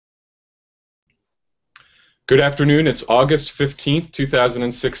Good afternoon. It's August 15th,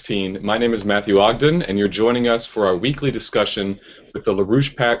 2016. My name is Matthew Ogden, and you're joining us for our weekly discussion with the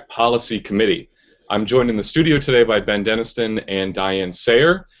LaRouchePAC Policy Committee. I'm joined in the studio today by Ben Deniston and Diane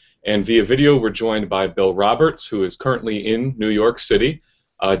Sayer, and via video we're joined by Bill Roberts, who is currently in New York City,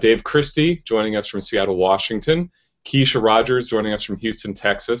 Dave Christie joining us from Seattle, Washington, Keisha Rogers joining us from Houston,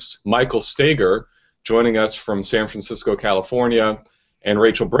 Texas, Michael Stager joining us from San Francisco, California, and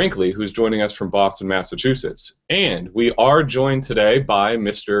Rachel Brinkley, who's joining us from Boston, Massachusetts. And we are joined today by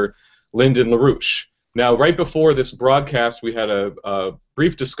Mr. Lyndon LaRouche. Now, right before this broadcast, we had a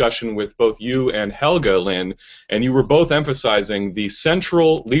brief discussion with both you and Helga, Lynn, and you were both emphasizing the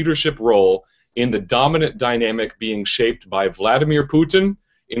central leadership role in the dominant dynamic being shaped by Vladimir Putin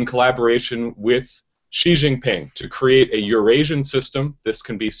in collaboration with Xi Jinping to create a Eurasian system. This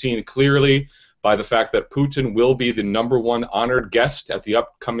can be seen clearly by the fact that Putin will be the #1 honored guest at the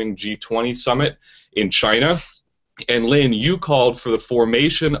upcoming G20 summit in China. And Lynn, you called for the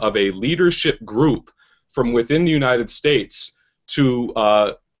formation of a leadership group from within the United States to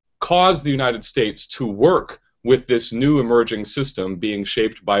cause the United States to work with this new emerging system being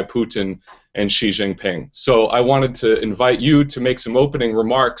shaped by Putin and Xi Jinping. So I wanted to invite you to make some opening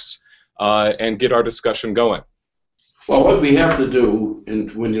remarks and get our discussion going. Well, what we have to do, and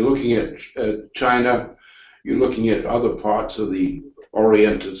when you're looking at China, you're looking at other parts of the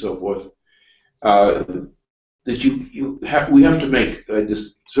Orient and so forth, that we have to make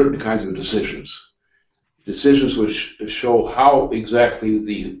certain kinds of decisions which show how exactly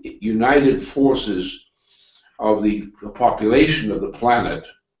the united forces of the population of the planet,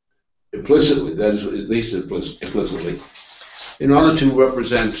 implicitly, that is, at least implicitly, in order to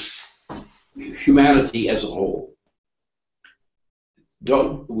represent humanity as a whole.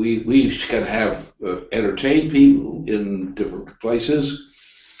 We can have entertain people in different places.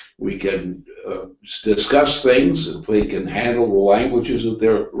 We can discuss things. If we can handle the languages that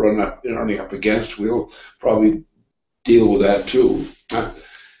they're running up against, we'll probably deal with that too.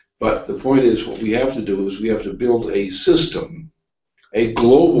 But the point is, what we have to do is we have to build a system, a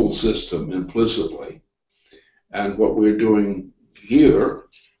global system implicitly. And what we're doing here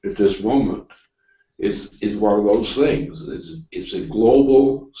at this moment is one of those things. It's a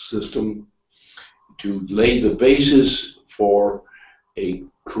global system to lay the basis for a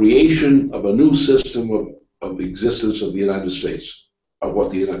creation of a new system of existence of the United States, of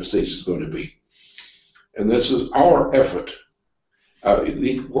what the United States is going to be. And this is our effort.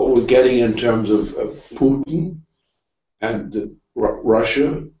 What we're getting in terms of Putin and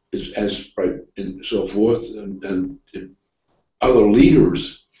Russia and so forth, and other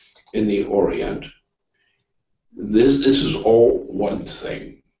leaders in the Orient. This is all one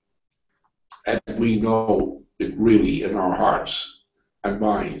thing, and we know it really in our hearts and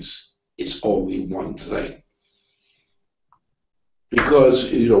minds. It's only one thing, because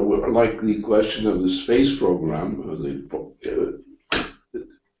like the question of the space program,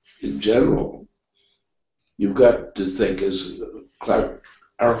 in general, you've got to think as Clark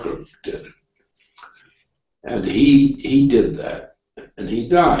Archer did, and he did that. And he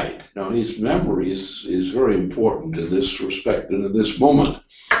died. Now, his memory is very important in this respect and in this moment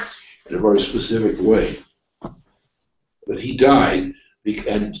in a very specific way. But he died,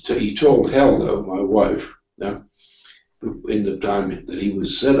 and he told Helga, my wife, in the time that he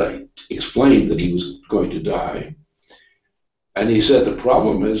was said, I explained that he was going to die. And he said, the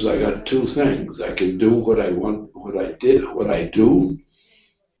problem is I got two things. I can do what I want, what I do,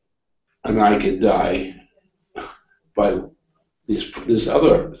 and I can die by this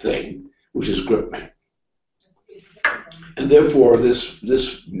other thing, which is gripped me. And therefore, this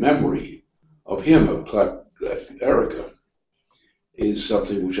memory of him, of Erica, is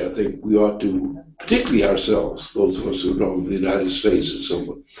something which I think we ought to, particularly ourselves, those of us who know the United States and so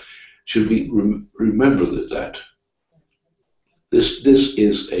on, should remember that this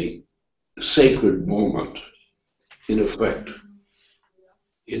is a sacred moment, in effect,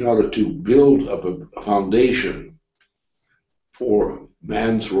 in order to build up a foundation for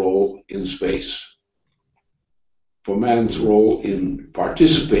man's role in space, for man's role in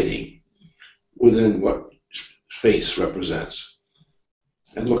participating within what space represents,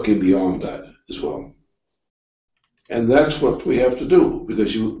 and looking beyond that as well. And that's what we have to do,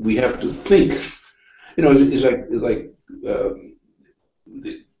 because we have to think. It's like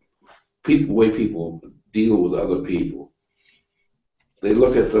the way people deal with other people. They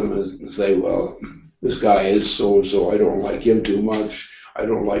look at them and say, well, this guy is so-and-so, I don't like him too much, I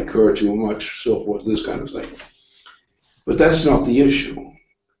don't like her too much, so forth, this kind of thing. But that's not the issue.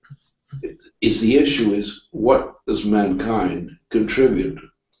 The issue is, what does mankind contribute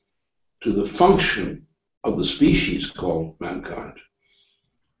to the function of the species called mankind.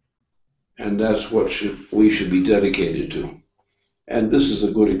 And that's what we should be dedicated to. And this is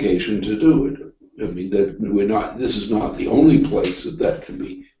a good occasion to do it. I mean, this is not the only place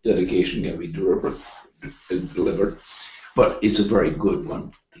that dedication can be delivered, but it's a very good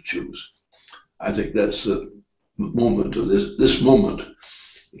one to choose. I think that's the moment of this moment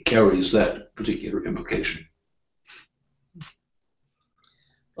carries that particular implication.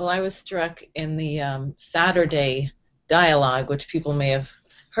 Well, I was struck in the Saturday dialogue, which people may have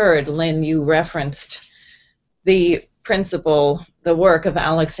heard. Lynn, you referenced the work of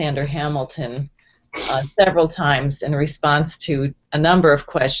Alexander Hamilton several times in response to a number of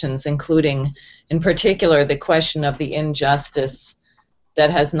questions, including, in particular, the question of the injustice that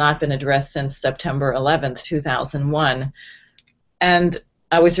has not been addressed since September 11th, 2001. And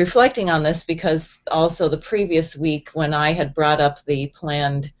I was reflecting on this because also the previous week when I had brought up the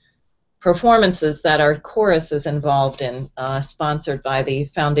planned performances that our chorus is involved in, sponsored by the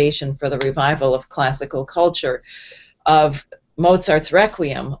Foundation for the Revival of Classical Culture, of Mozart's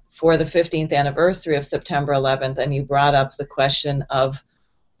Requiem for the 15th anniversary of September 11th, and you brought up the question of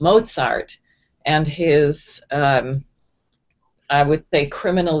Mozart and his, I would say,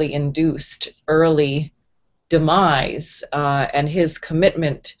 criminally induced early demise, and his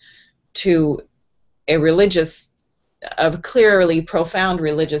commitment to a clearly profound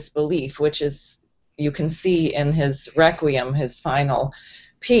religious belief, which is, you can see in his Requiem, his final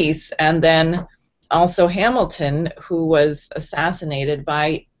piece. And then also Hamilton, who was assassinated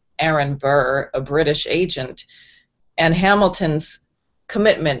by Aaron Burr, a British agent, and Hamilton's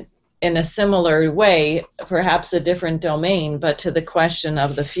commitment in a similar way, perhaps a different domain, but to the question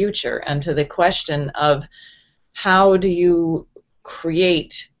of the future and to the question of how do you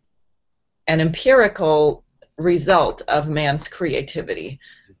create an empirical result of man's creativity?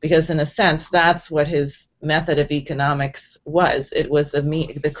 Because in a sense, that's what his method of economics was. It was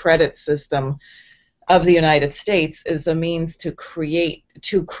the credit system of the United States is a means to create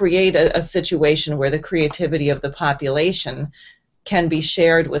a situation where the creativity of the population can be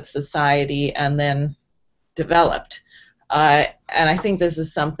shared with society and then developed. And I think this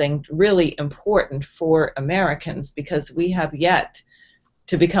is something really important for Americans because we have yet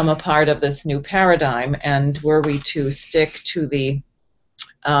to become a part of this new paradigm, and were we to stick to the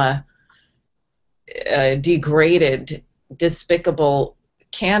degraded, despicable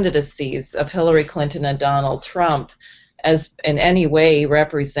candidacies of Hillary Clinton and Donald Trump as in any way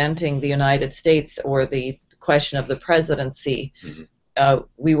representing the United States or the question of the presidency,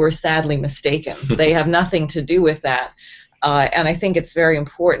 we were sadly mistaken. They have nothing to do with that. And I think it's very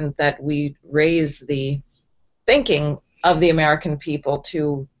important that we raise the thinking of the American people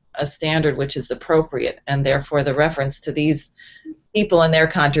to a standard which is appropriate, and therefore the reference to these people and their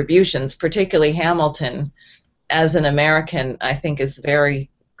contributions, particularly Hamilton, as an American, I think is very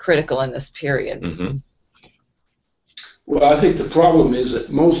critical in this period. Mm-hmm. Well, I think the problem is that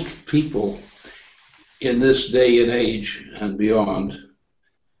most people in this day and age and beyond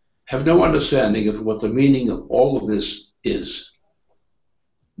have no understanding of what the meaning of all of this is.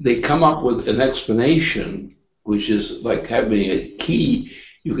 They come up with an explanation which is like having a key.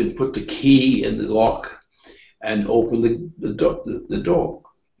 You can put the key in the lock and open the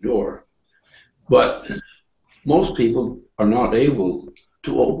door. But most people are not able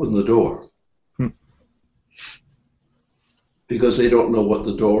to open the door because they don't know what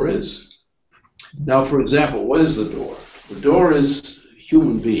the door is. Now, for example, what is the door? The door is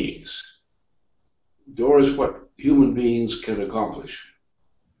human beings. The door is what human beings can accomplish.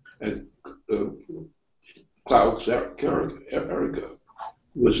 And Klaus Erika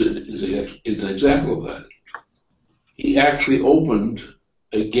is an example of that. He actually opened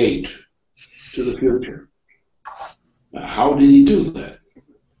a gate to the future. Now, how did he do that?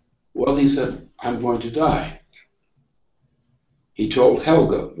 Well, he said, I'm going to die. He told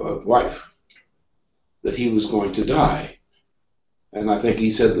Helga, his wife, that he was going to die. And I think he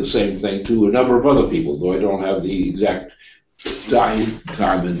said the same thing to a number of other people, though I don't have the exact dying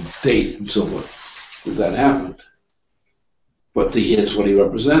time and date and so forth that happened. But here's what he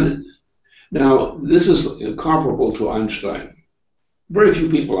represented. Now, this is comparable to Einstein. Very few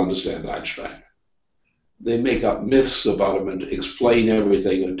people understand Einstein. They make up myths about him and explain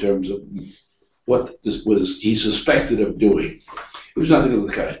everything in terms of what this was he suspected of doing. It was nothing of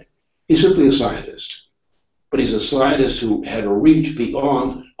the kind. He's simply a scientist. But he's a scientist who had a reach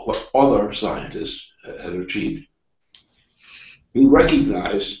beyond what other scientists had achieved. He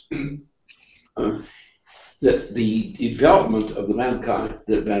recognized that the development of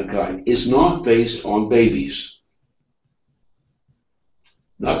mankind is not based on babies,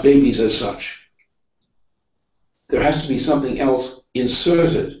 not babies as such. there has to be something else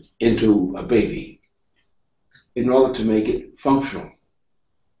inserted into a baby in order to make it functional.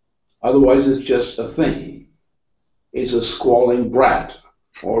 Otherwise, it's just a thing. It's a squalling brat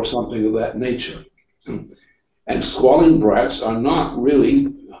or something of that nature. And squalling brats are not really,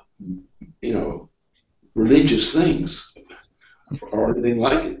 religious things or anything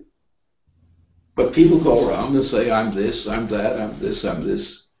like it. But people go around and say, I'm this, I'm that, I'm this, I'm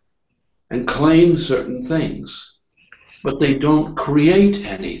this, and claim certain things. But they don't create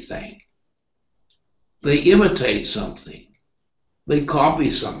anything. They imitate something. They copy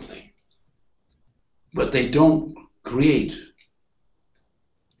something. But they don't create.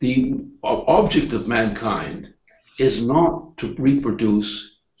 The object of mankind is not to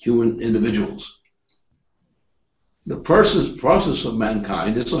reproduce human individuals. The process of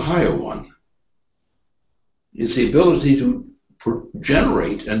mankind is a higher one. It's the ability to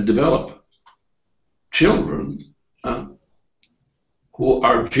generate and develop children who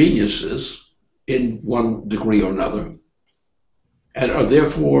are geniuses in one degree or another, and are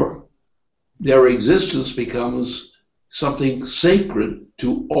therefore their existence becomes something sacred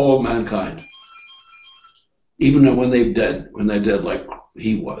to all mankind, even when they're dead like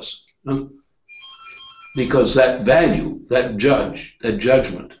he was. Because that value, that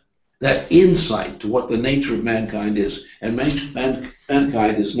judgment, that insight to what the nature of mankind is, and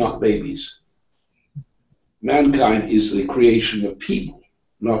mankind is not babies. Mankind is the creation of people,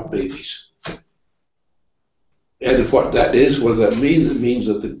 not babies. And if what that means, it means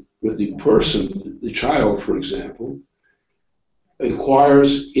that the person, the child, for example,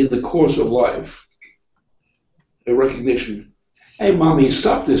 acquires in the course of life a recognition, hey, mommy,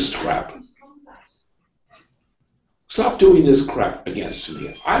 stop this crap. Stop doing this crap against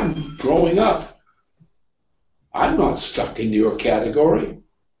me. I'm growing up. I'm not stuck in your category.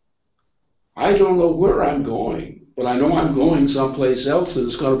 I don't know where I'm going, but I know I'm going someplace else that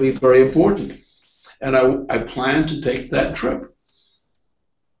is going to be very important. And I plan to take that trip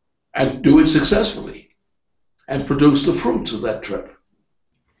and do it successfully and produce the fruits of that trip.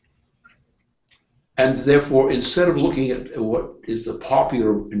 And therefore, instead of looking at what is the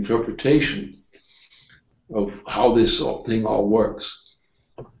popular interpretation of how this thing all works,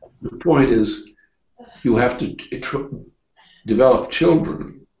 the point is you have to develop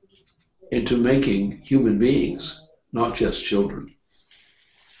children into making human beings, not just children.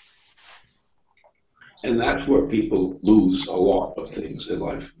 And that's where people lose a lot of things in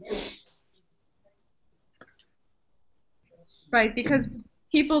life. Right, because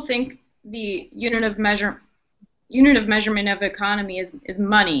people think the unit of measurement of economy is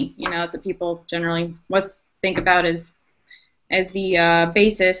money. It's what people generally think about as the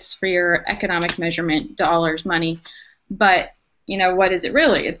basis for your economic measurement, dollars, money. But what is it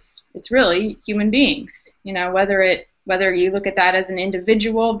really? It's really human beings. Whether you look at that as an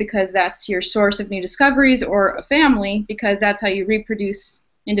individual because that's your source of new discoveries, or a family because that's how you reproduce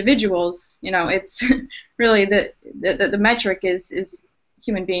individuals. It's really the metric is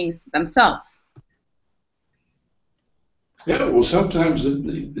human beings themselves. Yeah, well, sometimes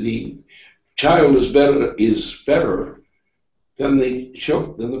the child is better than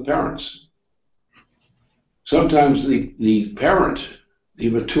the parents. Sometimes the parent, the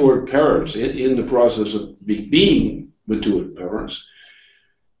matured parents, in the process of being matured parents,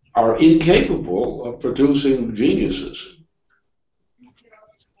 are incapable of producing geniuses.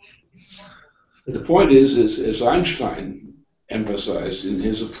 The point is, as Einstein emphasized in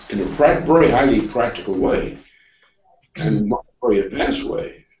a very highly practical way and very advanced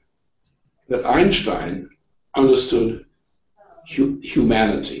way, that Einstein understood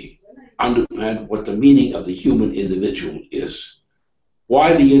humanity, understood what the meaning of the human individual is,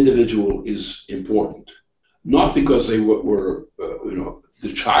 why the individual is important, not because they were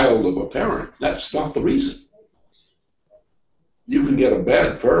the child of a parent. That's not the reason. You can get a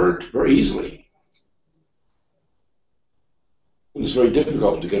bad parent very easily. And it's very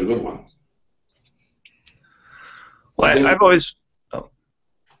difficult to get a good one. Well,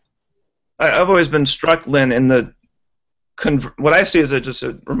 I've always been struck, Lynn, in what I see as just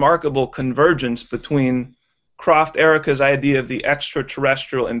a remarkable convergence between Croft Erica's idea of the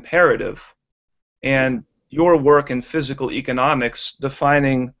extraterrestrial imperative and your work in physical economics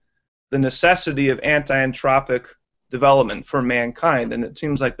defining the necessity of anti-entropic development for mankind. And it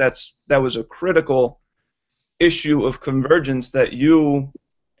seems like that was a critical issue of convergence that you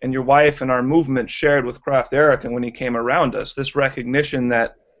and your wife and our movement shared with Croft Erica when he came around us. This recognition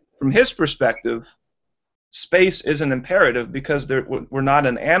that, from his perspective, space isn't imperative because we're not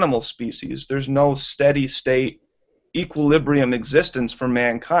an animal species. There's no steady state equilibrium existence for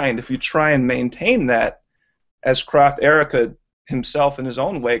mankind. If you try and maintain that, as Kraft-Erica himself in his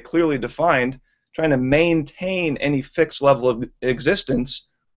own way clearly defined, trying to maintain any fixed level of existence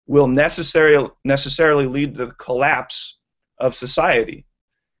will necessarily lead to the collapse of society.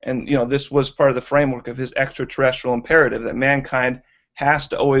 And this was part of the framework of his extraterrestrial imperative, that mankind has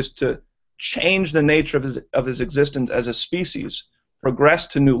to always to change the nature of his existence as a species, progress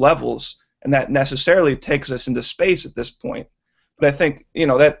to new levels, and that necessarily takes us into space at this point. But I think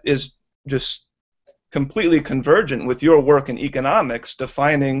that is just completely convergent with your work in economics,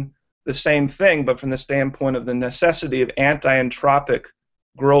 defining the same thing, but from the standpoint of the necessity of anti-entropic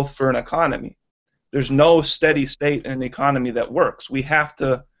growth for an economy. There's no steady state in an economy that works. We have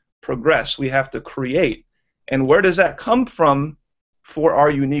to progress. We have to create. And where does that come from for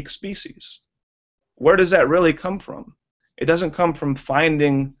our unique species? Where does that really come from? It doesn't come from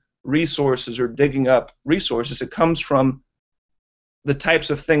finding resources or digging up resources. It comes from the types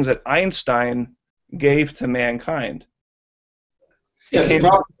of things that Einstein gave to mankind. Yeah,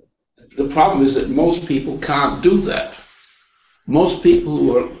 the problem is that most people can't do that. Most people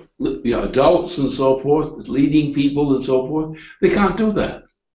who are adults and so forth, leading people and so forth, they can't do that.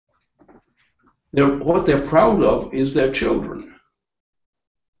 What they're proud of is their children,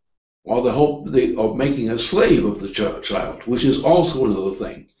 or the hope of making a slave of the child, which is also another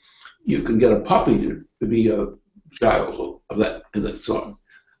thing. You can get a puppy to be a child of that sort.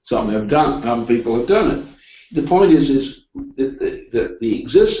 Some people have done it. The point is that the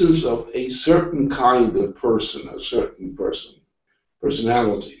existence of a certain kind of person,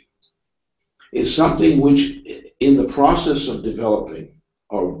 personality, is something which, in the process of developing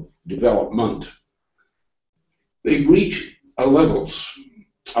or development, they reach a levels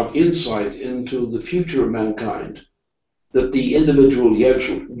of insight into the future of mankind that the individual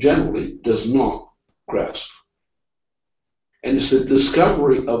generally does not grasp. And it's the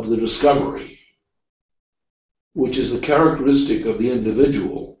discovery of the discovery, which is the characteristic of the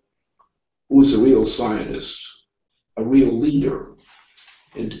individual who is a real scientist, a real leader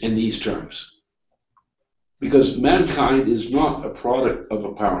in these terms. Because mankind is not a product of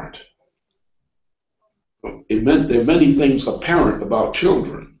a parent. It meant there are many things apparent about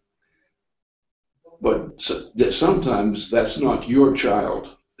children, but sometimes that's not your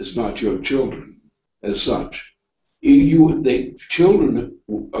child. It's not your children as such. The children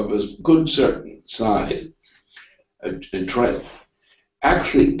of a good certain side and tribe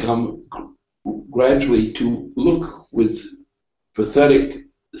actually come gradually to look with pathetic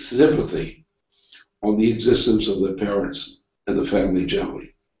sympathy on the existence of their parents and the family generally.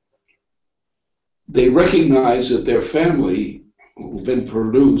 They recognize that their family, who've been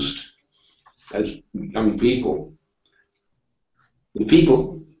produced as young people, the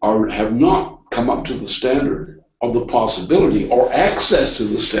people have not come up to the standard of the possibility or access to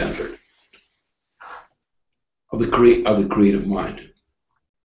the standard of the creative mind.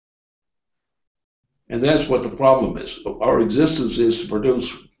 And that's what the problem is. Our existence is to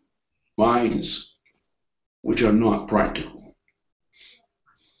produce minds which are not practical,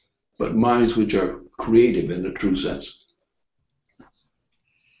 but minds which are creative in the true sense.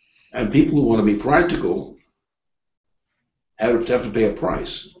 And people who want to be practical have to pay a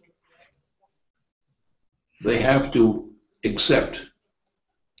price. They have to accept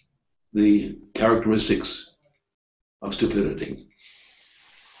the characteristics of stupidity.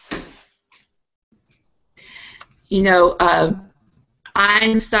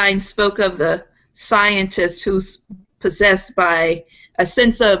 Einstein spoke of the scientist who's possessed by a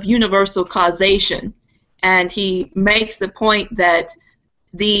sense of universal causation, and he makes the point that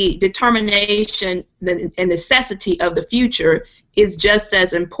the determination and necessity of the future is just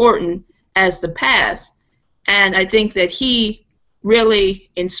as important as the past. And I think that he really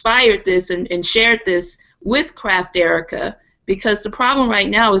inspired this and shared this with Kraft-Erica, because the problem right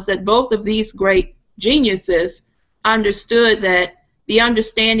now is that both of these great geniuses understood that the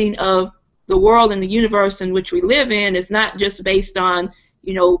understanding of the world and the universe in which we live in is not just based on,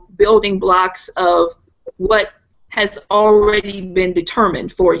 building blocks of what has already been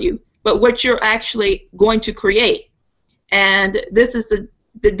determined for you, but what you're actually going to create. And this is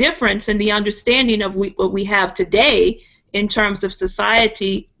the difference in the understanding of what we have today in terms of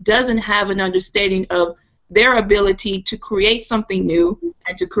society doesn't have an understanding of their ability to create something new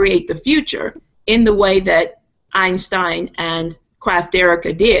and to create the future in the way that Einstein and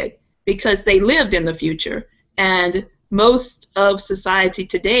Kraft-Erica did, because they lived in the future. And most of society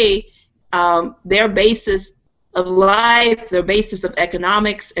today, their basis of life, their basis of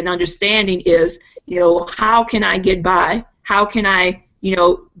economics and understanding is, how can I get by? How can I,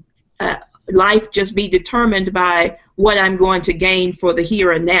 life just be determined by what I'm going to gain for the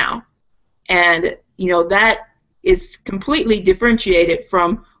here and now? And, that is completely differentiated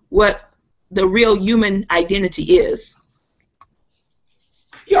from what the real human identity is.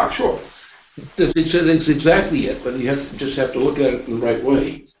 Yeah, sure. That's exactly it, but you just have to look at it in the right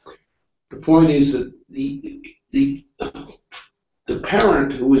way. The point is that the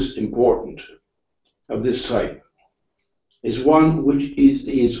parent who is important of this type is one which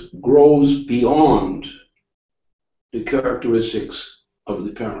grows beyond the characteristics of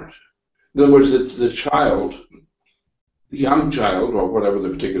the parent. In other words, the child, the young child, or whatever the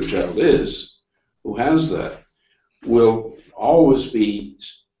particular child is, who has that, will always be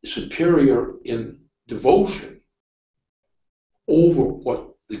superior in devotion over what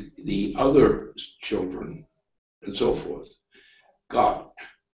the other children and so forth got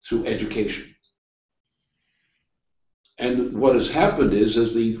through education. And what has happened is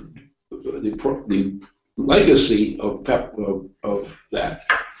the legacy of that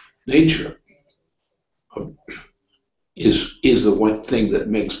nature is the one thing that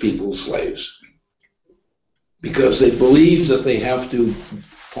makes people slaves, because they believe that they have to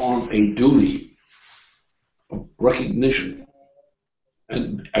perform a duty of recognition,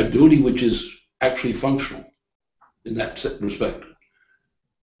 and a duty which is actually functional in that respect.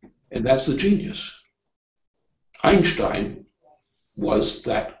 And that's the genius. Einstein was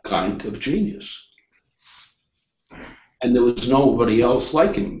that kind of genius. And there was nobody else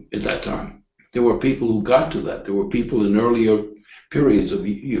like him at that time. There were people who got to that. There were people in earlier periods of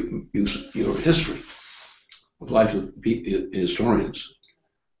your history, of life of historians.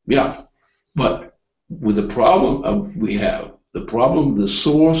 Yeah, but with the problem we have, the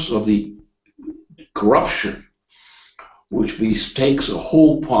source of the corruption, which takes a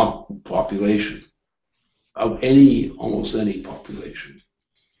whole population of almost any population,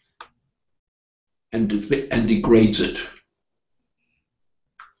 and degrades it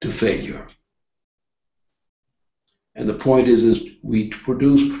to failure. And the point is we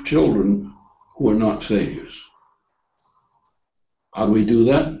produce children who are not failures. How do we do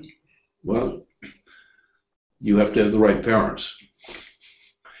that? Well, you have to have the right parents.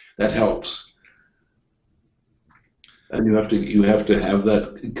 That helps. And you have to have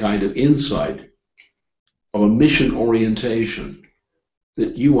that kind of insight of a mission orientation,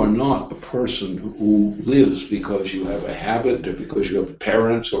 that you are not a person who lives because you have a habit or because you have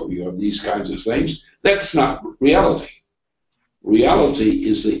parents or you have these kinds of things. That's not reality. Reality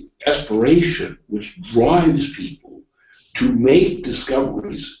is the aspiration which drives people to make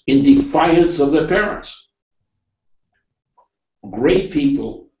discoveries in defiance of their parents. Great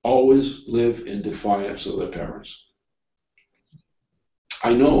people always live in defiance of their parents.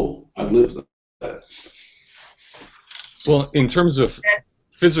 I know, I've lived that. Well, in terms of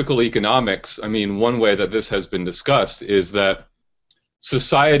physical economics, I mean, one way that this has been discussed is that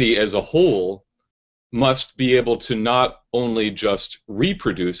society as a whole must be able to not only just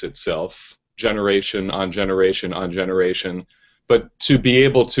reproduce itself generation on generation on generation, but to be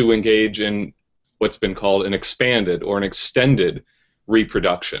able to engage in what's been called an expanded or an extended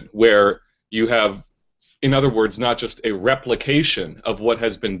reproduction, where you have, in other words, not just a replication of what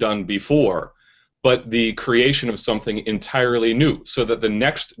has been done before, but the creation of something entirely new, so that the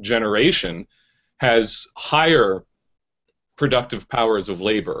next generation has higher productive powers of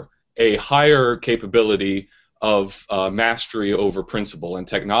labor, a higher capability of mastery over principle and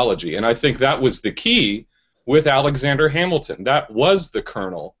technology. And I think that was the key with Alexander Hamilton. That was the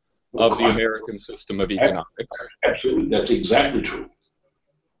kernel of the American system of economics. Absolutely, that's exactly true.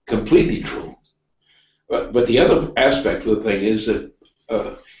 Completely true. But the other aspect of the thing is that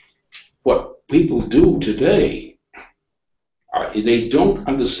what people do today, they don't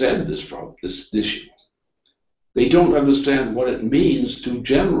understand this problem, this issue. They don't understand what it means to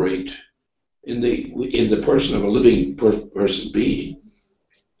generate in the person of a living person being,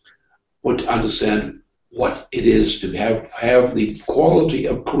 or to understand what it is to have the quality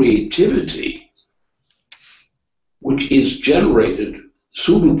of creativity which is generated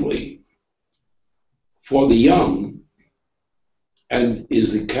suitably for the young and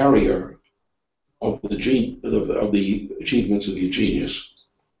is the carrier of the achievements of the genius.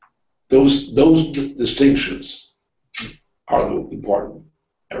 Those distinctions are the important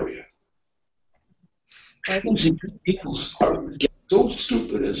area. People get so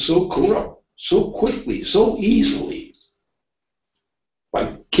stupid and so corrupt so quickly, so easily,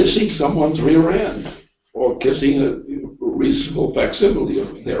 by kissing someone's rear end or kissing a reasonable facsimile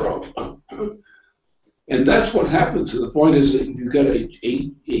thereof. And that's what happens. The point is that you get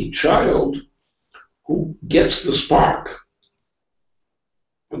a child who gets the spark.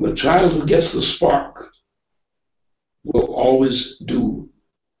 And the child who gets the spark will always do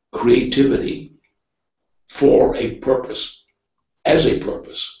creativity for a purpose, as a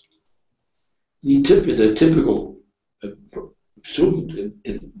purpose. The typical student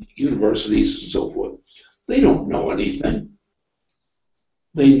in universities and so forth, they don't know anything.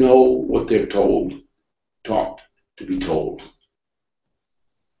 They know what they're taught to be told.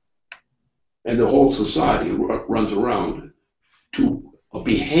 And the whole society runs around to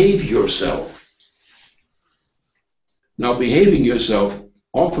behave yourself. Now, behaving yourself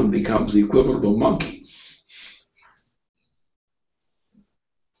often becomes the equivalent of a monkey.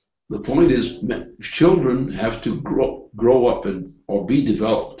 The point is, children have to grow up or be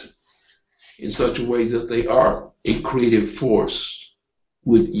developed in such a way that they are a creative force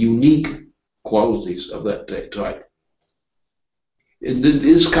with unique qualities of that type. And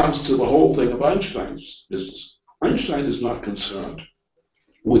this comes to the whole thing of Einstein's business. Einstein is not concerned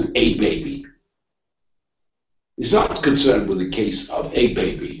with a baby. He's not concerned with the case of a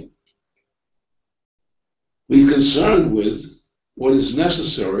baby. He's concerned with what is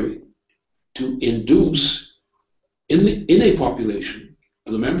necessary to induce in a population,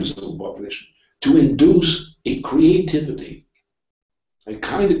 the members of the population, to induce a creativity, a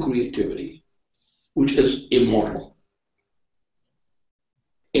kind of creativity which is immortal.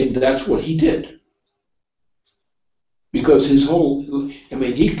 And that's what he did. Because his whole, I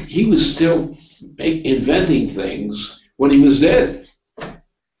mean, he was still inventing things when he was dead.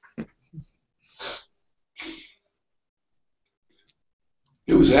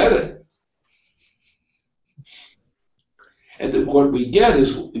 He was at it. And what we get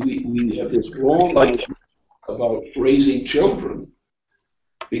is we have this long idea about raising children,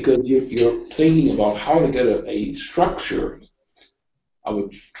 because you're thinking about how to get a structure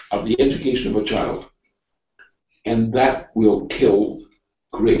of the education of a child, and that will kill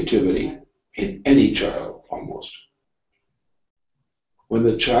creativity in any child almost. When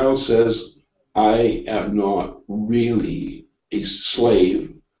the child says, I am not really a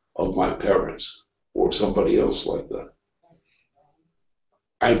slave of my parents or somebody else like that.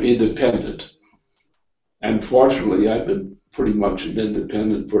 I'm independent. And fortunately, I've been pretty much an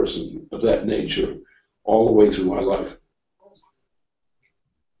independent person of that nature all the way through my life.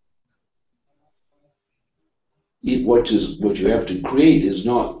 What you have to create is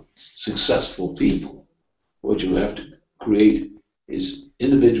not successful people. What you have to create is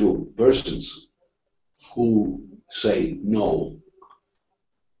individual persons who say, no,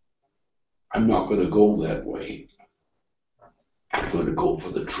 I'm not going to go that way. I'm going to go for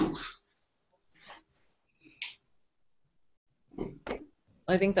the truth.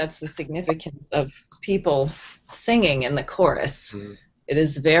 I think that's the significance of people singing in the chorus. Mm. It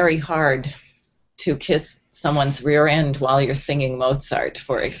is very hard to kiss someone's rear end while you're singing Mozart,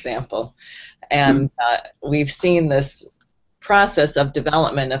 for example. And we've seen this process of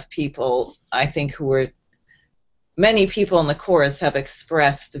development of people, I think, many people in the chorus have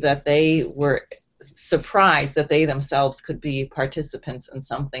expressed that they were surprised that they themselves could be participants in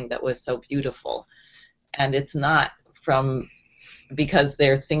something that was so beautiful. And it's not because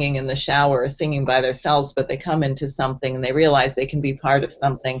they're singing in the shower or singing by themselves, but they come into something and they realize they can be part of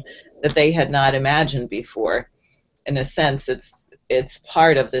something that they had not imagined before. In a sense, it's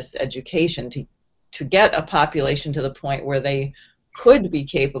part of this education to get a population to the point where they could be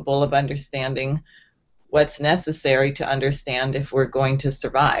capable of understanding what's necessary to understand if we're going to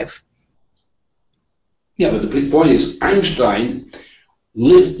survive. Yeah, but the big point is Einstein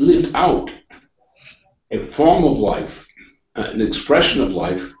lived out a form of life, an expression of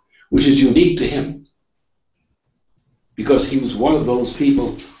life, which is unique to him, because he was one of those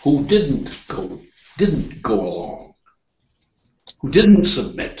people who didn't go along, who didn't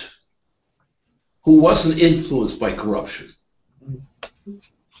submit, who wasn't influenced by corruption.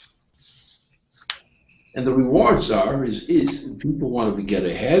 And the rewards is people want to get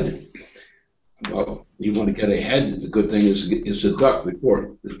ahead. Well, you want to get ahead. The good thing is to duck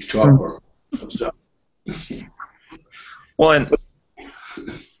before the chopper comes up. Well, and I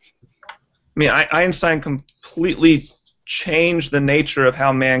mean, Einstein completely changed the nature of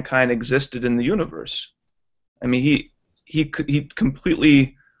how mankind existed in the universe. I mean, he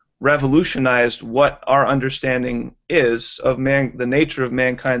completely revolutionized what our understanding is of the nature of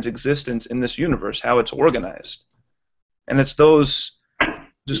mankind's existence in this universe, how it's organized. And it's those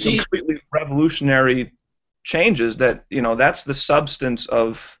just completely revolutionary changes that, that's the substance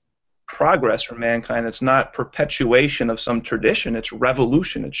of progress for mankind. It's not perpetuation of some tradition, it's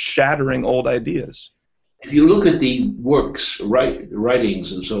revolution, it's shattering old ideas. If you look at the works,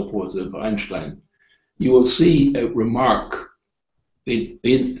 writings and so forth of Einstein, you will see a remark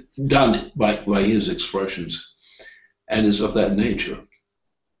done by his expressions, and is of that nature.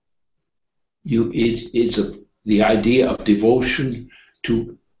 it's the idea of devotion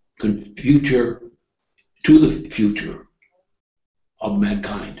to the future of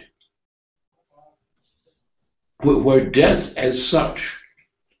mankind, where death as such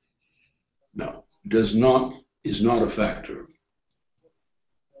is not a factor.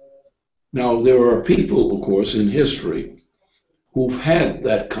 Now, there are people, of course, in history who've had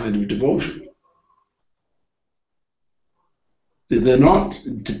that kind of devotion. They're not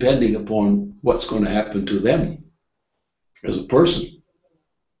depending upon what's going to happen to them as a person.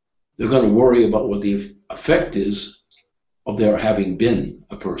 They're going to worry about what the effect is of their having been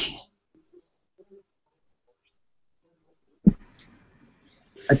a person.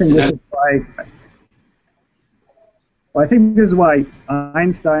 I think this is why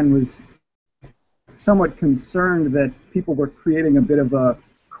Einstein was somewhat concerned that people were creating a bit of a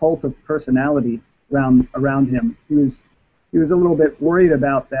cult of personality around him. He was a little bit worried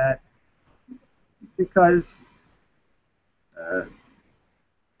about that because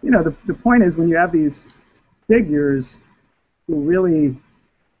the point is, when you have these figures who really,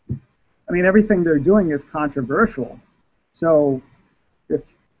 everything they're doing is controversial. So if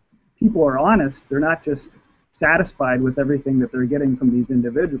people are honest, they're not just satisfied with everything that they're getting from these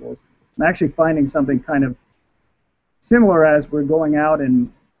individuals. I'm actually finding something kind of similar as we're going out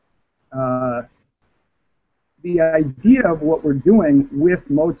and the idea of what we're doing with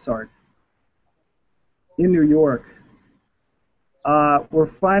Mozart in New York.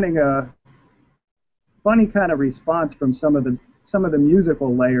 We're finding a funny kind of response from some of the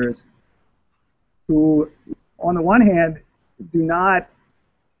musical layers who, on the one hand, do not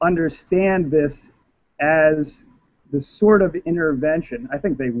understand this as the sort of intervention. I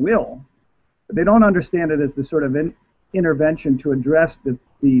think they will, but they don't understand it as the sort of intervention to address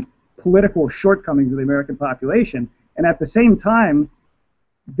the political shortcomings of the American population. And at the same time,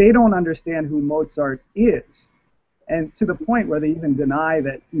 they don't understand who Mozart is. And to the point where they even deny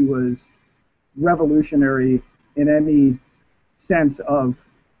that he was revolutionary in any sense of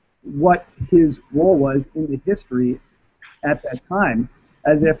what his role was in the history at that time,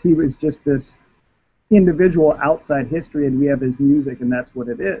 as if he was just this individual outside history and we have his music and that's what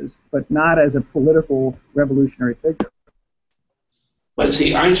it is, but not as a political revolutionary figure. But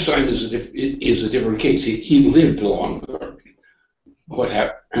see, Einstein is a different case. He lived longer. What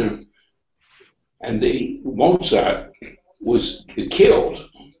happened? And Mozart was killed,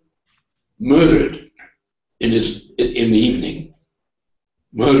 murdered in the evening,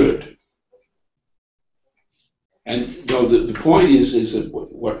 murdered. And the point is that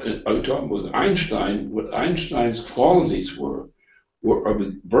what I'm talking about Einstein, what Einstein's qualities were of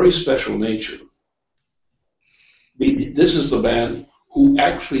a very special nature. This is the man who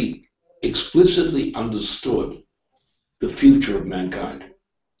actually explicitly understood the future of mankind.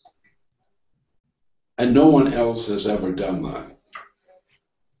 And no one else has ever done that.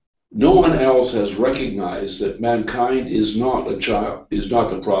 No one else has recognized that mankind is not a child, is not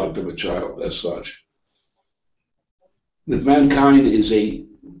the product of a child as such. That mankind is a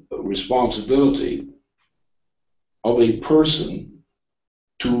responsibility of a person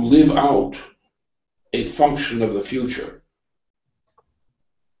to live out a function of the future.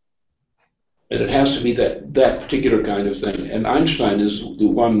 And it has to be that particular kind of thing. And Einstein is the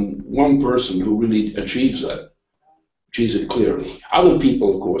one person who really achieves it clearly. Other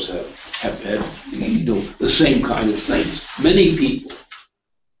people, of course, have had the same kind of things. Many people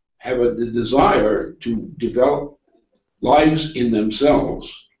have the desire to develop lives in themselves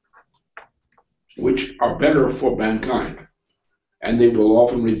which are better for mankind. And they will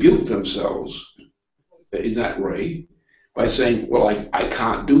often rebuke themselves in that way by saying, well, I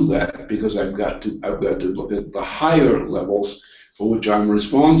can't do that because I've got to look at the higher levels for which I'm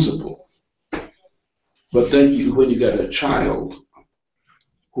responsible. But then when you get a child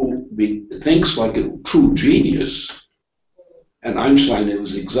who thinks like a true genius, and Einstein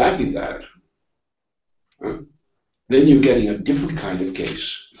was exactly that, then you're getting a different kind of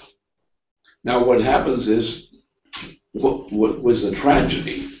case. Now what happens is, what was the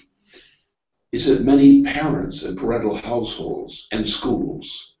tragedy is that many parents and parental households and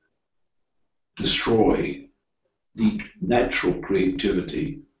schools destroy the natural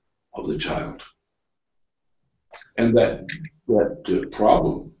creativity of the child. And that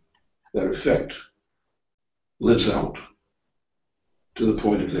problem, that effect, lives out to the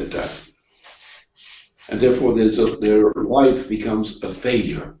point of their death. And therefore their life becomes a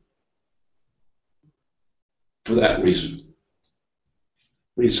failure for that reason.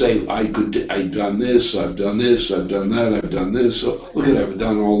 We say, I've done this, I've done this, I've done that, I've done this. So look at, I've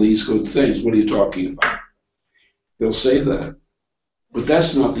done all these good things. What are you talking about? They'll say that. But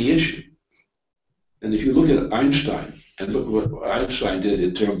that's not the issue. And if you look at Einstein, and look what Einstein did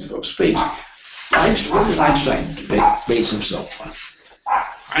in terms of space, what did Einstein base himself on?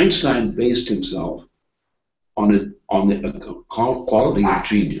 Einstein based himself on the quality of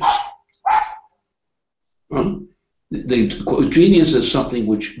genius. The genius is something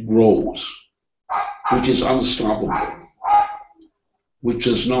which grows, which is unstoppable, which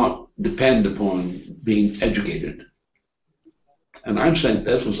does not depend upon being educated. And Einstein,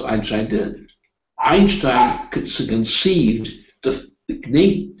 that's what Einstein did. Einstein conceived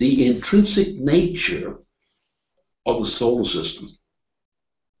the intrinsic nature of the solar system,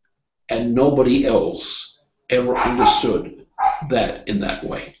 and nobody else ever understood that in that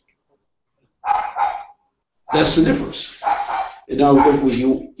way. That's the difference. Now,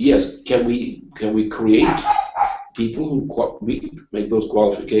 yes, can we create people who make those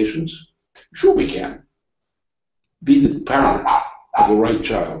qualifications? Sure, we can. Be the parent of the right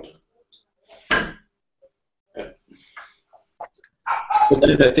child. I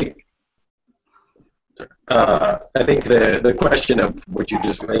think the question of what you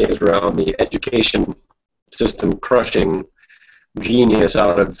just raised around the education system crushing genius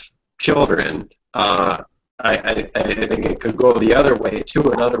out of children, I think it could go the other way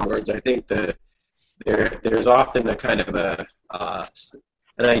too. In other words, I think that there's often a kind of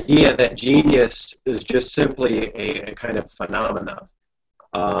an idea that genius is just simply a kind of phenomena,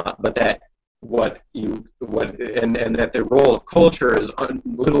 but that and that the role of culture is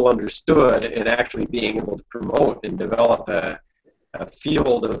little understood in actually being able to promote and develop a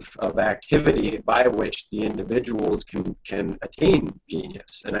field of activity by which the individuals can attain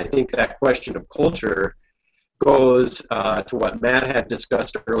genius. And I think that question of culture goes to what Matt had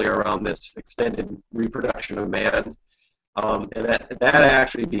discussed earlier around this extended reproduction of man, and that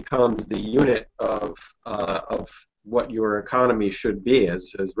actually becomes the unit of what your economy should be,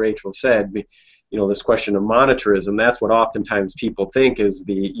 as Rachel said. This question of monetarism, that's what oftentimes people think is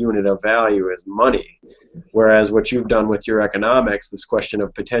the unit of value is money, whereas what you've done with your economics, this question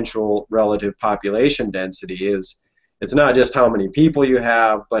of potential relative population density, is it's not just how many people you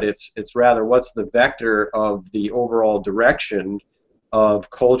have, but it's rather what's the vector of the overall direction of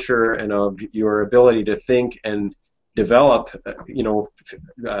culture and of your ability to think and develop,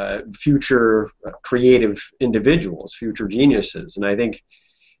 future creative individuals, future geniuses. And I think,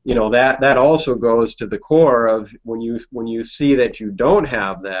 that also goes to the core of when you see that you don't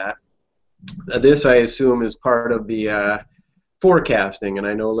have that. This, I assume, is part of the forecasting. And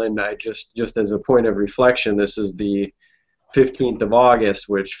I know, Linda, just as a point of reflection, this is the 15th of August,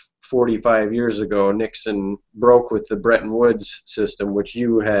 which 45 years ago Nixon broke with the Bretton Woods system, which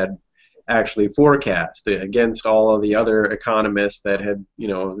you had actually forecast against all of the other economists that had,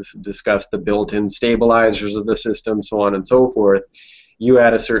 discussed the built-in stabilizers of the system, so on and so forth. You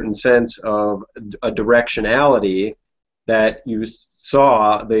had a certain sense of a directionality that you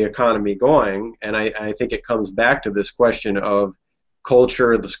saw the economy going, and I think it comes back to this question of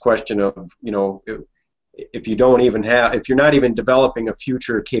culture, this question of, if you're not even developing a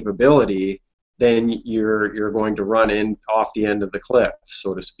future capability, then you're going to run off the end of the cliff,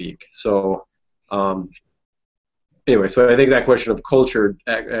 so to speak. So anyway, so I think that question of culture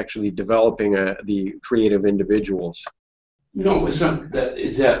actually developing the creative individuals. No, it's not that.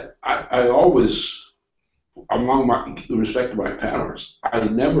 It's that I always, in respect to my parents, I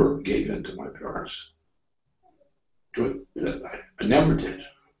never gave in to my parents. I never did,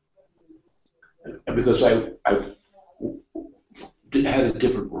 because I've had a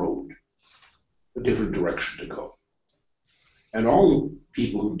different road, a different direction to go. And all the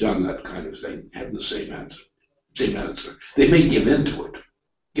people who've done that kind of thing have the same answer. They may give in to it,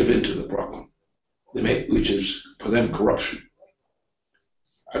 give in to the problem. Which is for them corruption.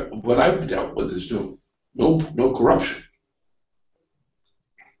 What I've dealt with is no corruption.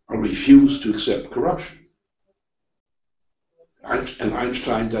 I refuse to accept corruption. And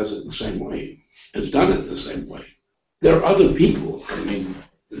Einstein does it the same way, has done it the same way. There are other people,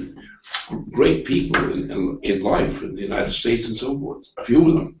 great people in life in the United States and so forth, a few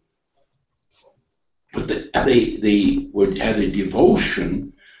of them. But they had a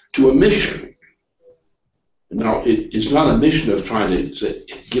devotion to a mission. Now, it's not a mission of trying to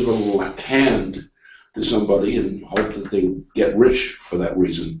give a little hand to somebody and hope that they get rich for that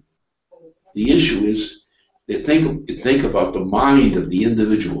reason. The issue is they think about the mind of the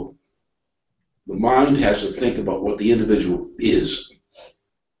individual. The mind has to think about what the individual is.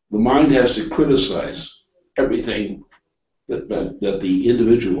 The mind has to criticize everything that the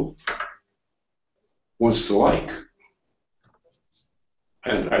individual wants to like.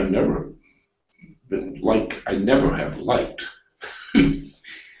 And I never have liked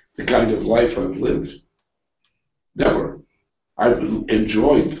the kind of life I've lived. Never. I've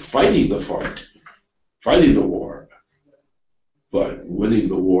enjoyed fighting the fight, fighting the war, but winning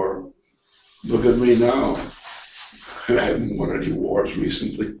the war, look at me now. I haven't won any wars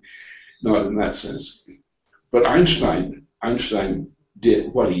recently, not in that sense. But Einstein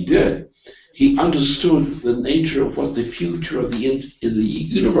did what he did. He understood the nature of what the future of the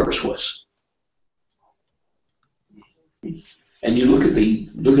universe was. And you look at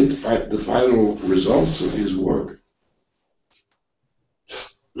the final results of his work.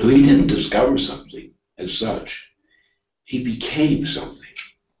 He didn't discover something as such. He became something.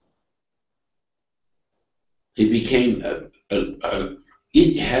 He became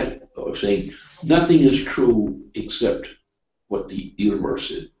it had saying nothing is true except what the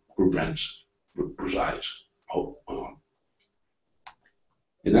universe presides on.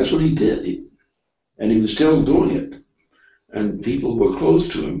 And that's what he did. And he was still doing it. And people who were close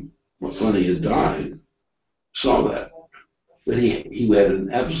to him, when he had died, saw that he had an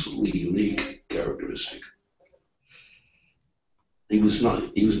absolutely unique characteristic. He was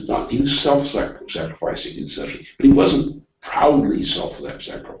self-sacrificing in such, but he wasn't proudly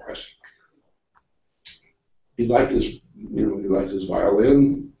self-sacrificing. He liked his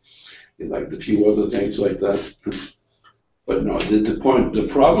violin. He liked a few other things like that. But no, the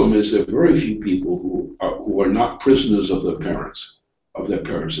problem is there are very few people who are not prisoners of their parents'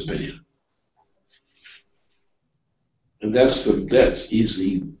 opinion. And that is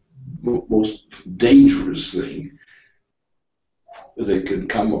the most dangerous thing that can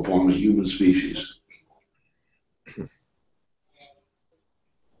come upon a human species.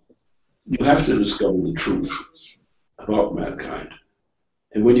 You have to discover the truth about mankind.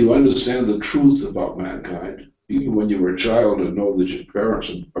 And when you understand the truth about mankind, even when you were a child and know that your parents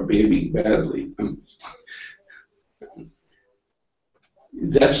are behaving badly,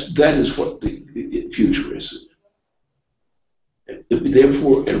 that is what the future is.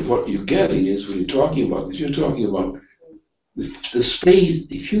 Therefore, and what you're getting is when you're talking about this, you're talking about the space,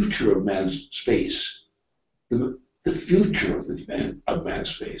 the future of man's space, the future of man's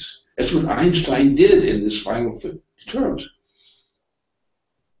space. That's what Einstein did in his final terms.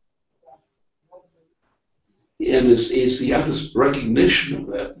 And it's the honest recognition of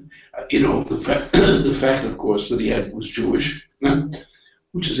that. The fact, of course, that he was Jewish,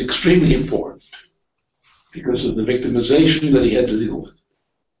 which is extremely important because of the victimization that he had to deal with.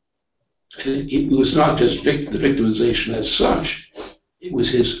 It was not just the victimization as such, it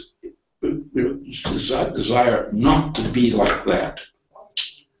was his desire not to be like that,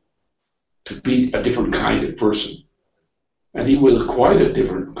 to be a different kind of person. And he was quite a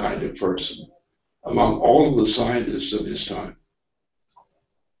different kind of person among all of the scientists of his time.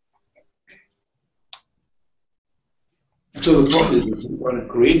 So the point is, if you want to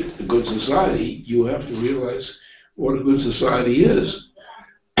create a good society, you have to realize what a good society is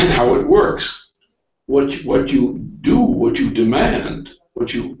and how it works. What you do, what you demand,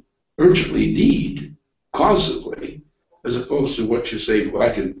 what you urgently need, constantly, as opposed to what you say, well,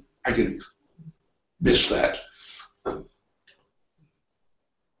 I can miss that.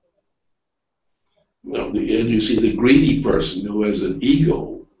 And you see the greedy person who has an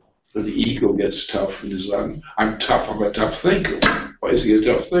ego. But the ego gets tough and is I'm tough, I'm a tough thinker. Why is he a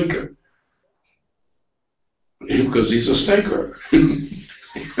tough thinker? Because he's a stinker. In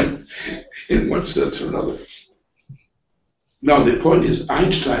one sense or another. Now the point is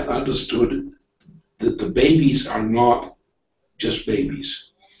Einstein understood that the babies are not just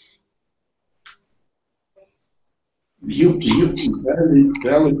babies. The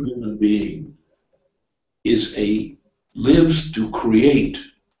valid human being lives to create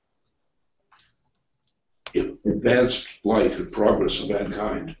advanced life and progress of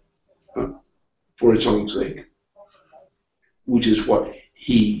mankind for its own sake, which is what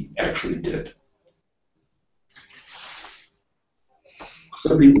he actually did.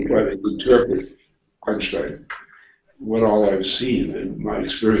 Some people try to interpret Einstein. What all I've seen in my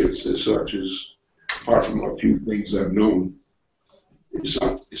experience as such is, apart from a few things I've known, it's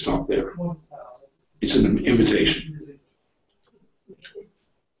not there. It's an imitation.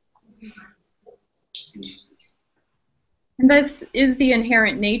 And this is the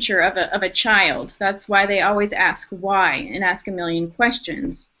inherent nature of a child. That's why they always ask why and ask a million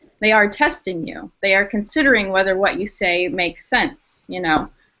questions. They are testing you. They are considering whether what you say makes sense,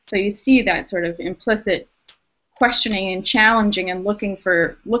 So you see that sort of implicit questioning and challenging and looking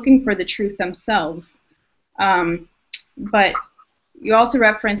for the truth themselves. But you also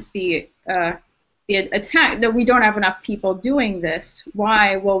reference the attack, that we don't have enough people doing this.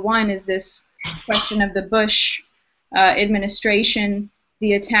 Why? Well, one is this question of the Bush administration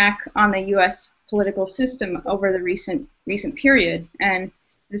the attack on the U.S. political system over the recent period. And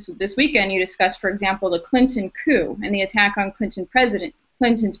this weekend, you discussed, for example, the Clinton coup and the attack on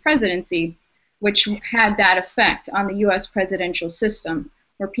Clinton's presidency, which had that effect on the U.S. presidential system,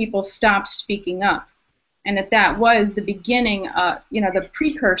 where people stopped speaking up, and that was the beginning, the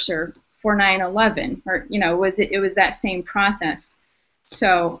precursor for 9/11, or it was that same process.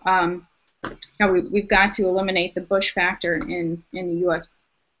 So we've got to eliminate the Bush factor in the U.S.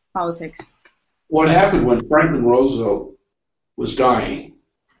 politics. What happened when Franklin Roosevelt was dying?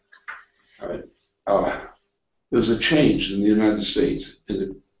 There was a change in the United States, in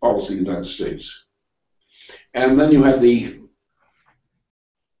the policy of the United States. And then you had the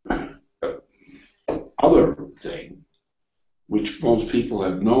other thing, which most people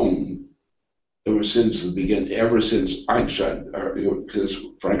have known ever since the beginning, ever since Einstein, because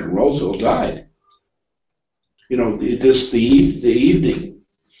Franklin Roosevelt died. The evening,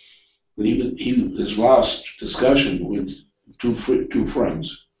 his last discussion with two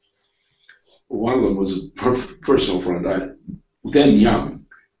friends. One of them was a personal friend, then young,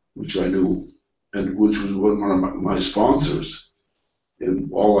 which I knew, and which was one of my sponsors in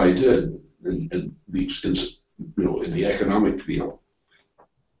all I did in the economic field.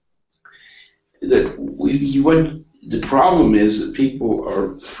 The problem is that people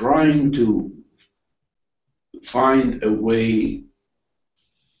are trying to find a way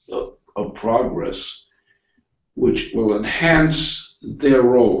of progress which will enhance their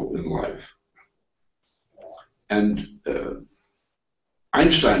role in life. And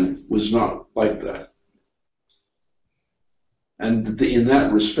Einstein was not like that. And in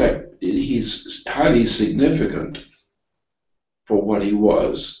that respect, he's highly significant for what he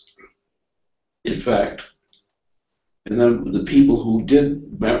was, in fact. And then the people who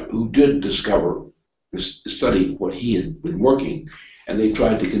did discover, study what he had been working, and they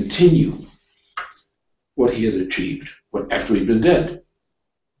tried to continue what he had achieved after he'd been dead.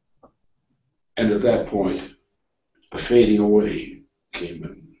 And at that point, a fading away came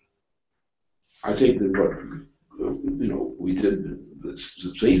in. I think that what we did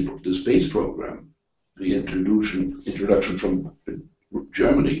the space program, the introduction from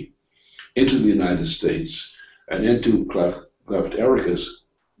Germany into the United States and into Kraft Erika's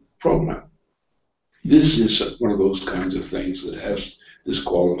program. This is one of those kinds of things that has this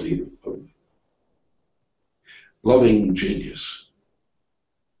quality of loving genius.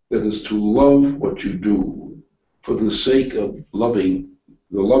 That is to love what you do for the sake of the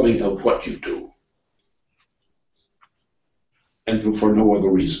loving of what you do, and for no other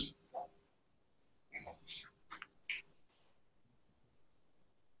reason.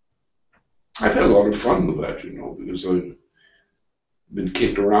 I've had a lot of fun with that, because I've been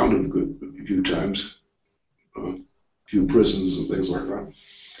kicked around a few times, a few prisons and things like that.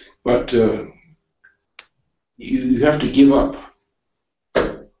 But you have to give up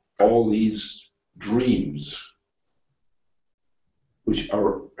all these dreams, which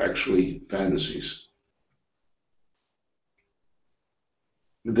are actually fantasies.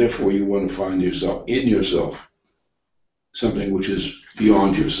 And therefore, you want to find in yourself something which is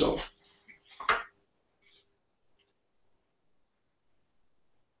beyond yourself.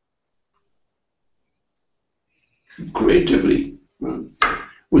 Creativity.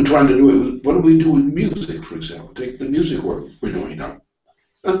 We're trying to do it. What do we do with music, for example? Take the music work we're doing now.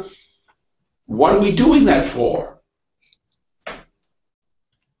 What are we doing that for?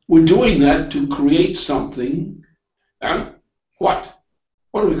 We're doing that to create something. What?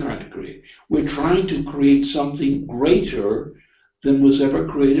 What are we trying to create? We're trying to create something greater than was ever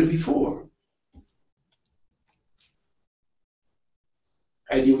created before.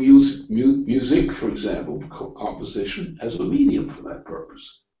 And you use music, for example, composition, as a medium for that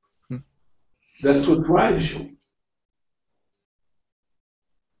purpose. That's what drives you.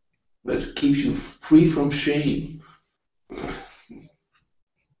 That keeps you free from shame.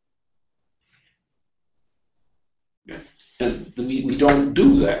 And we don't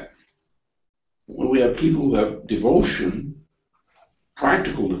do that. When we have people who have devotion,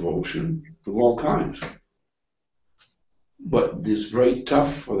 practical devotion of all kinds. But it's very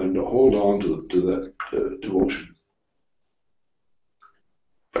tough for them to hold on to that devotion.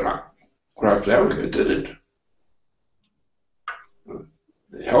 But Kraft Erika did it.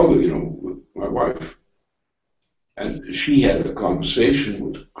 Helga, my wife, and she had a conversation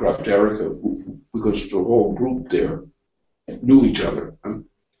with Kraft Erika because the whole group there knew each other.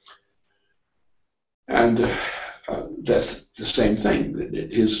 And that's the same thing.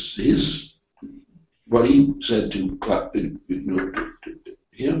 What he said to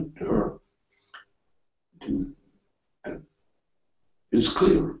him, to her, is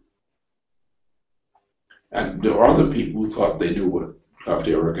clear. And there are other people who thought they knew what South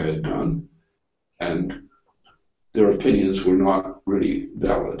Africa had done, and their opinions were not really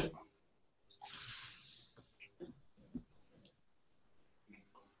valid.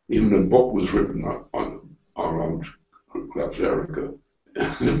 Even a book was written on South Africa.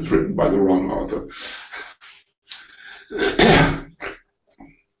 It was written by the wrong author.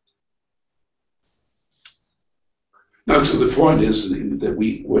 Now, so the point is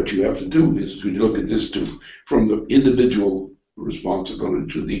that what you have to do is to look at this from the individual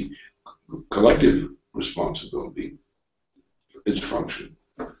responsibility to the collective responsibility. Its function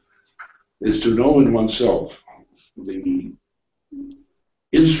is to know in oneself the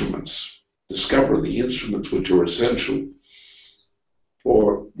instruments, discover the instruments which are essential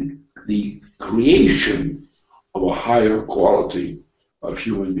for the creation of a higher quality of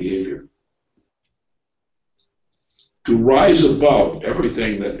human behavior. To rise above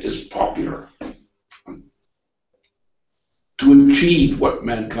everything that is popular, to achieve what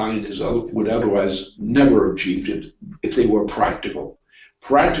mankind would otherwise never achieve it if they were practical.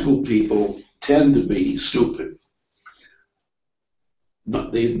 Practical people tend to be stupid.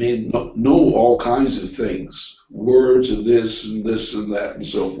 They may not know all kinds of things, words of this and that and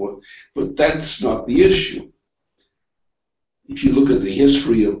so forth, but that's not the issue. If you look at the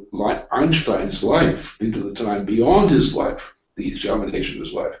history of Einstein's life into the time beyond his life, the examination of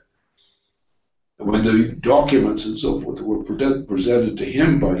his life, and when the documents and so forth were presented to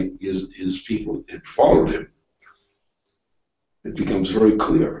him by his people that followed him, it becomes very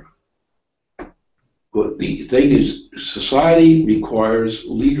clear. But the thing is, society requires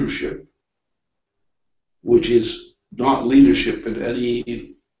leadership, which is not leadership in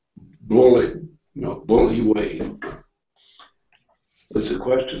any bully way. It's a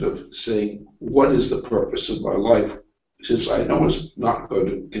question of saying, what is the purpose of my life, since I know it's not going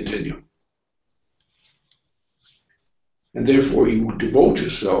to continue? And therefore you devote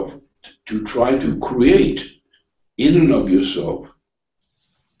yourself to try to create in and of yourself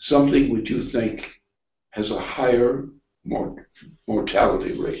something which you think has a higher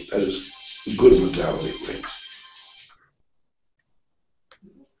mortality rate, that is, a good mortality rate.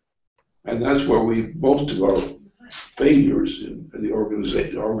 And that's where most of our failures in the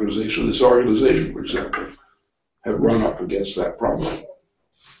organization, this organization, for example, have run up against that problem.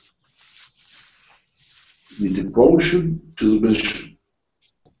 The devotion to the mission,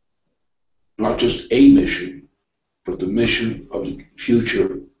 not just a mission, but the mission of the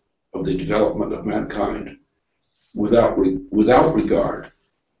future of the development of mankind, without regard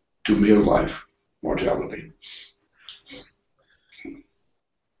to mere life mortality.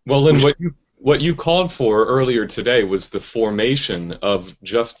 Well, Lynn, what you called for earlier today was the formation of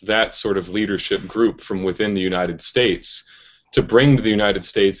just that sort of leadership group from within the United States to bring the United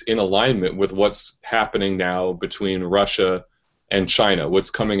States in alignment with what's happening now between Russia and China, what's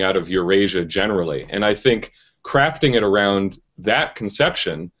coming out of Eurasia generally. And I think crafting it around that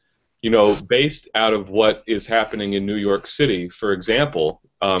conception, based out of what is happening in New York City, for example,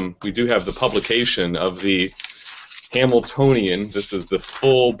 we do have the publication of the Hamiltonian. This is the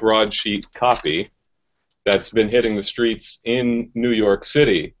full broadsheet copy that's been hitting the streets in New York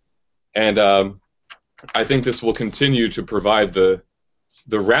City. And I think this will continue to provide the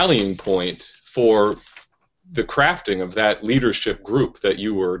rallying point for the crafting of that leadership group that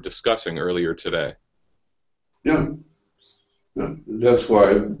you were discussing earlier today. Yeah. That's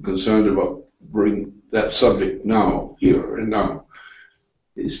why I'm concerned about bringing that subject now, here and now,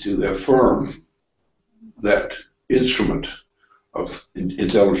 is to affirm that instrument of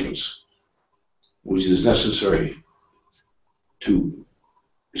intelligence which is necessary to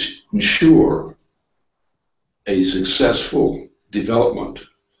ensure a successful development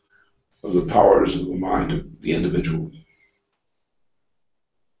of the powers of the mind of the individual.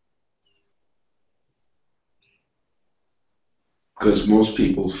 Because most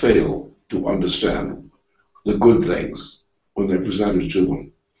people fail to understand the good things when they're presented to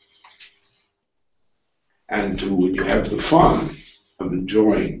them. And when you have the fun of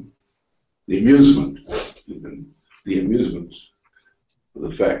enjoying the amusement, even the amusement of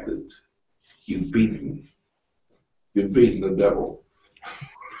the fact that you've beaten the devil.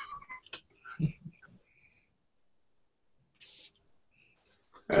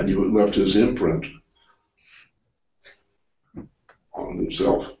 And you have left his imprint on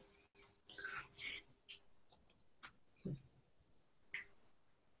himself.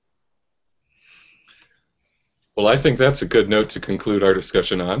 Well, I think that's a good note to conclude our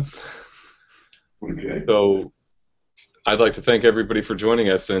discussion on. Okay. So I'd like to thank everybody for joining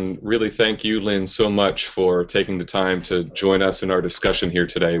us, and really thank you, Lynn, so much for taking the time to join us in our discussion here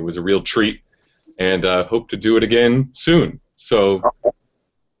today. It was a real treat, and hope to do it again soon. So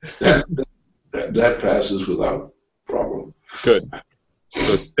that passes without problem. Good.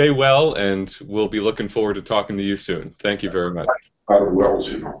 So stay well, and we'll be looking forward to talking to you soon. Thank you very much. Out of wells,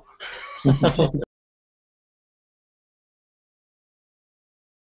 you know.